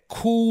that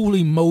cool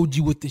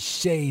emoji with the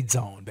shades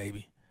on,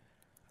 baby.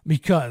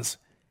 Because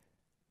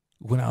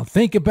when I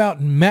think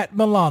about Matt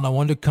Milano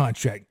under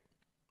contract,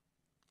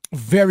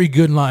 very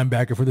good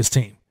linebacker for this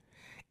team.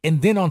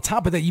 And then on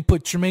top of that, you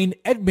put Tremaine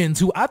Edmonds,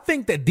 who I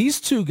think that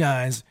these two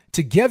guys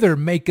together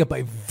make up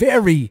a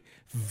very,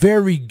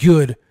 very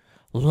good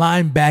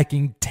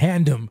linebacking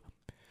tandem.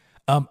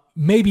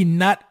 Maybe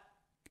not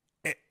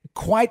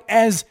quite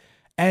as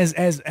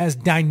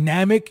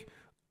dynamic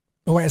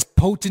or as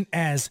potent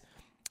as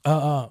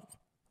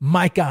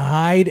Micah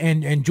Hyde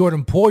and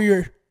Jordan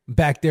Poyer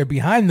back there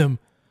behind them.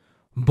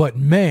 But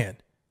man,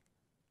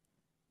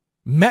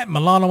 Matt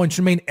Milano and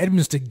Tremaine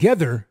Edmonds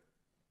together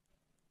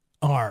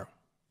are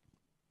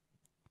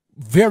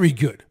very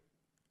good.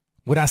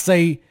 Would I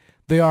say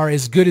they are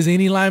as good as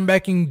any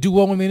linebacking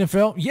duo in the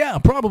NFL? Yeah,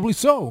 probably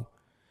so.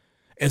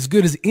 as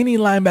good as any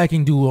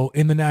linebacking duo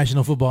in the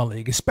National Football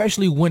League,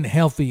 especially when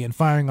healthy and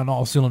firing on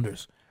all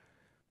cylinders.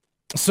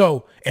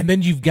 So, and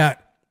then you've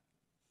got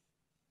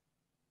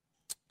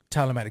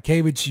Tyler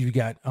Matakevich, you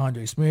got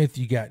Andre Smith,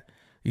 you got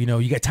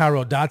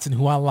Tyrell Dodson,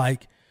 who I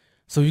like.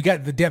 So you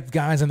got the depth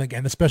guys and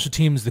the special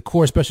teams, the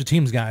core special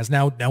teams guys.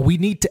 Now we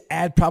need to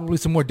add probably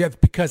some more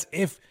depth, because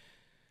if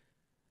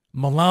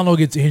Milano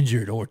gets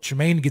injured or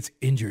Tremaine gets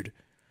injured,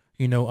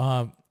 we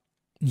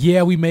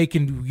may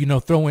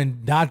can throw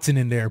in Dodson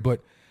in there,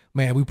 but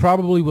man, we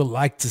probably would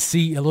like to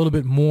see a little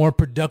bit more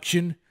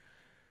production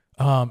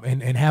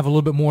and have a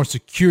little bit more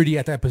security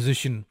at that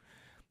position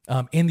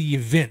in the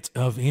event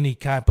of any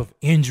type of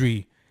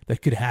injury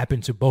that could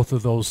happen to both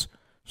of those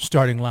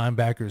starting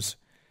linebackers.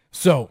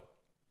 So,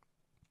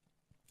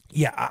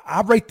 yeah,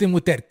 I rate them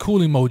with that cool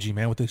emoji,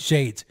 man, with the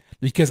shades,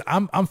 because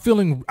I'm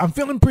feeling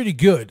pretty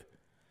good.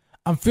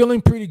 I'm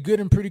feeling pretty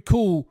good and pretty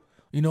cool,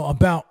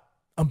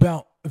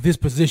 about this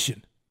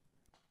position.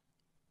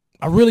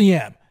 I really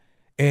am,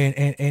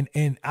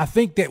 and I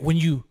think that when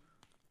you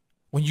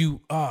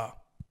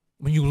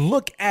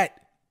look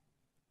at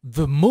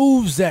the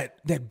moves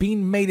that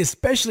being made,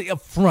 especially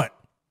up front,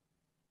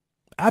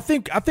 I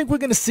think we're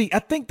gonna see. I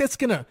think that's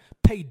gonna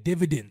pay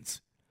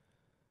dividends.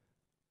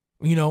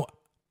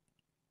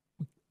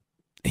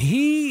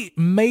 He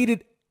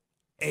made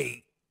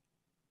a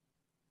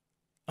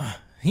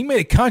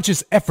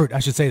conscious effort, I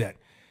should say that,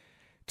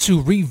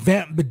 to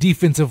revamp the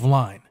defensive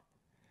line.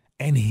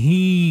 And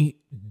he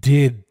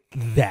did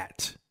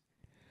that.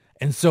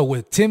 And so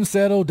with Tim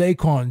Settle,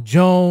 Daquan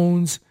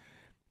Jones,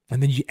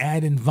 and then you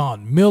add in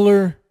Von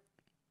Miller,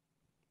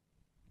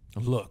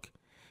 look,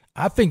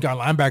 I think our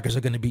linebackers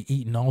are going to be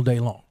eating all day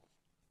long.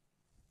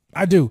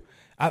 I do.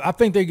 I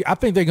think they're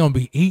going to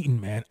be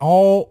eating, man,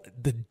 all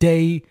the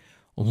day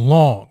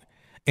long,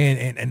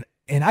 and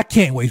I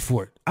can't wait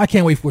for it.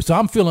 So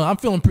I'm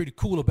feeling pretty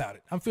cool about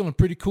it. I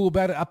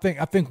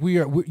think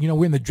we're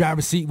in the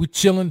driver's seat. We're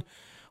chilling.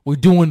 We're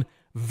doing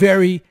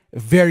very,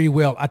 very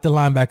well at the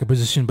linebacker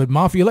position. But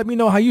Mafia, let me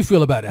know how you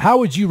feel about it. How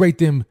would you rate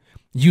them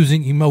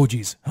using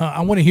emojis?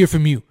 I want to hear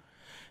from you.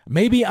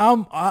 Maybe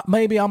I'm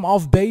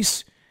off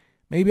base.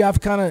 Maybe I've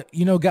kind of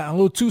gotten a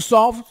little too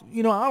soft.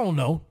 I don't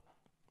know.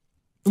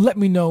 Let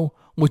me know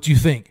what you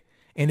think,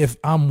 and if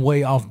I'm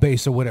way off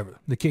base or whatever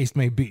the case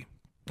may be.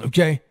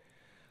 Okay?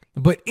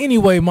 But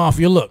anyway,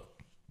 Mafia, look,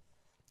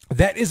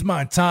 that is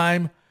my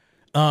time.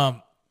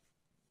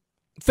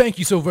 Thank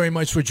you so very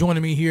much for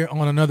joining me here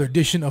on another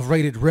edition of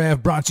Rated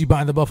Rev, brought to you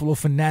by the Buffalo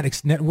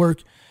Fanatics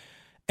Network.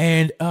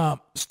 And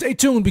stay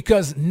tuned,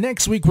 because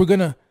next week we're going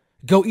to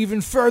go even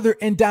further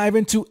and dive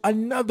into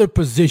another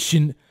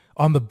position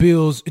on the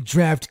Bills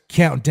draft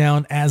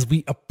countdown as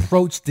we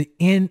approach the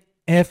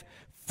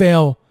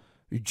NFL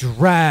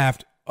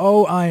draft.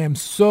 Oh, I am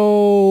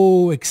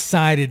so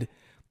excited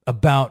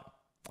about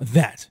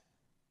that.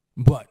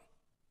 But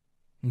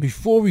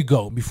before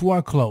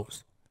I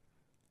close,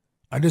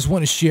 I just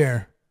want to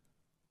share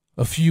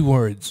a few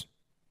words,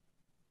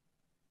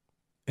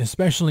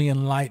 especially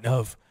in light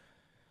of,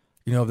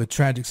 the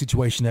tragic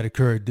situation that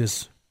occurred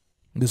this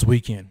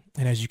weekend.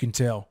 And as you can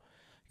tell,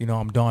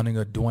 I'm donning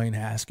a Dwayne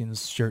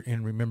Haskins shirt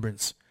in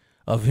remembrance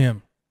of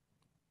him.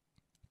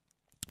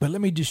 But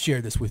let me just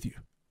share this with you.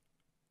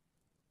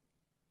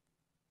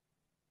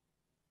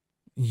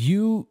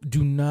 You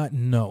do not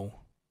know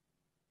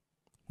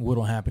what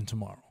will happen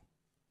tomorrow.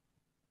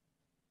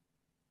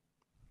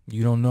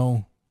 You don't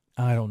know.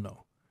 I don't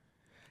know.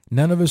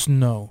 None of us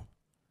know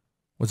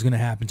what's going to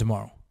happen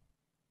tomorrow.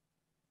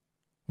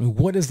 I mean,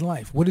 what is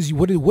life? What is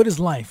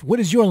life? What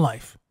is your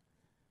life?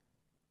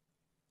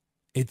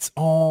 It's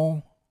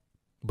all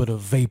but a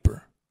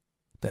vapor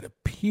that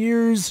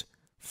appears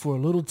for a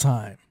little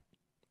time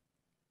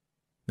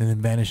and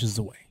then vanishes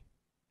away.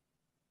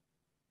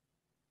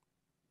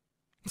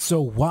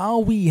 So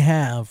while we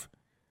have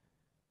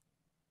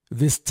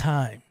this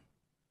time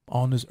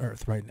on this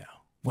earth right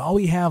now, while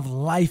we have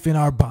life in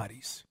our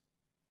bodies,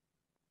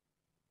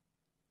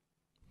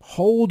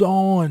 hold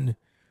on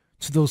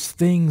to those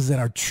things that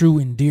are true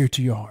and dear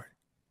to your heart,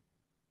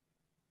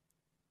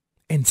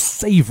 and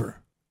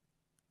savor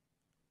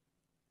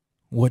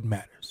what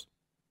matters.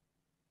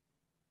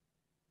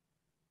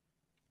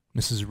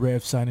 This is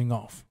Rev signing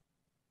off.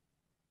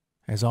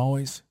 As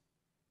always,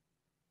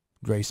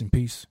 grace and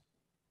peace.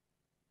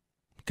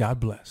 God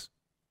bless.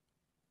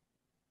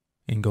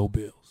 And go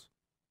Bills.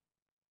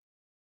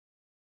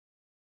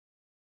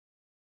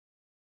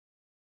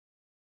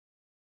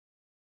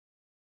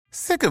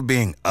 Sick of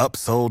being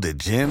upsold at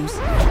gyms?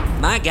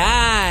 My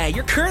guy,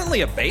 you're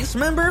currently a base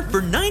member?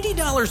 For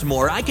 $90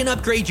 more, I can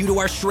upgrade you to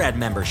our Shred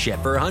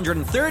membership. For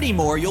 $130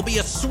 more, you'll be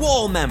a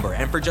Swole member.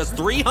 And for just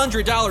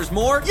 $300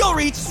 more, you'll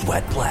reach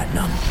Sweat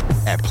Platinum.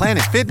 At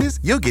Planet Fitness,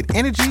 you'll get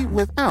energy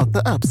without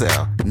the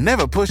upsell.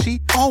 Never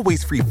pushy,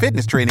 always free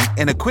fitness training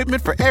and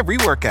equipment for every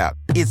workout.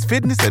 It's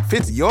fitness that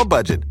fits your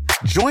budget.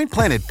 Join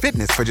Planet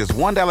Fitness for just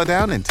 $1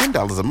 down and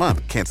 $10 a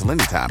month. Cancel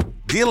anytime.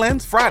 Deal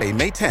ends Friday,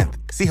 May 10th.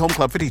 See Home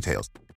Club for details.